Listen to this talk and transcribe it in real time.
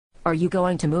Are you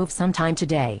going to move sometime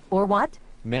today, or what?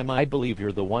 Ma'am, I believe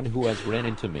you're the one who has ran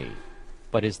into me.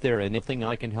 But is there anything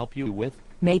I can help you with?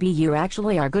 Maybe you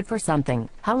actually are good for something.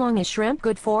 How long is shrimp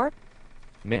good for?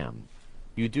 Ma'am,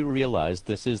 you do realize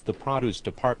this is the produce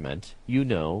department, you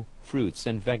know, fruits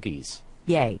and veggies.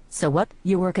 Yay, so what?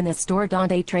 You work in this store, don't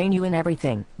they train you in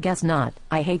everything? Guess not.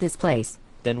 I hate this place.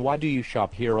 Then why do you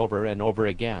shop here over and over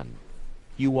again?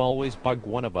 You always bug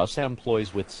one of us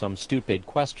employees with some stupid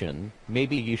question.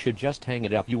 Maybe you should just hang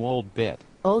it up, you old bit.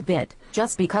 Old bit,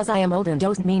 just because I am old and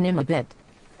don't mean I'm a bit.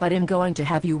 But I'm going to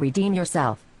have you redeem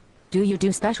yourself. Do you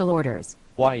do special orders?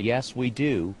 Why, yes we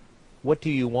do. What do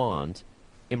you want?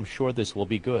 I'm sure this will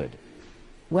be good.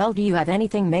 Well, do you have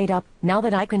anything made up, now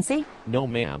that I can see? No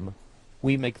ma'am.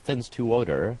 We make things to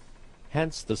order.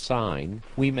 Hence the sign,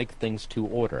 we make things to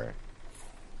order.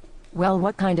 Well,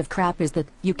 what kind of crap is that?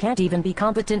 You can't even be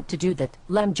competent to do that.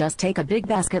 Lem just take a big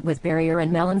basket with barrier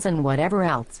and melons and whatever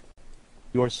else.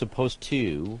 You're supposed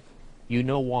to. You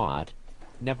know what?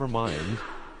 Never mind.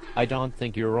 I don't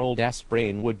think your old ass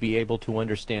brain would be able to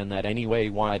understand that anyway.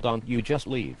 Why don't you just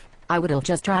leave? I would've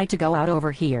just tried to go out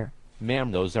over here. Ma'am,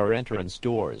 those are entrance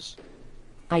doors.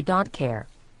 I don't care.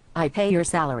 I pay your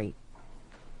salary.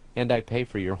 And I pay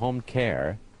for your home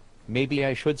care. Maybe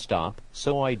I should stop,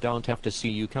 so I don't have to see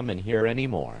you come in here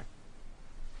anymore.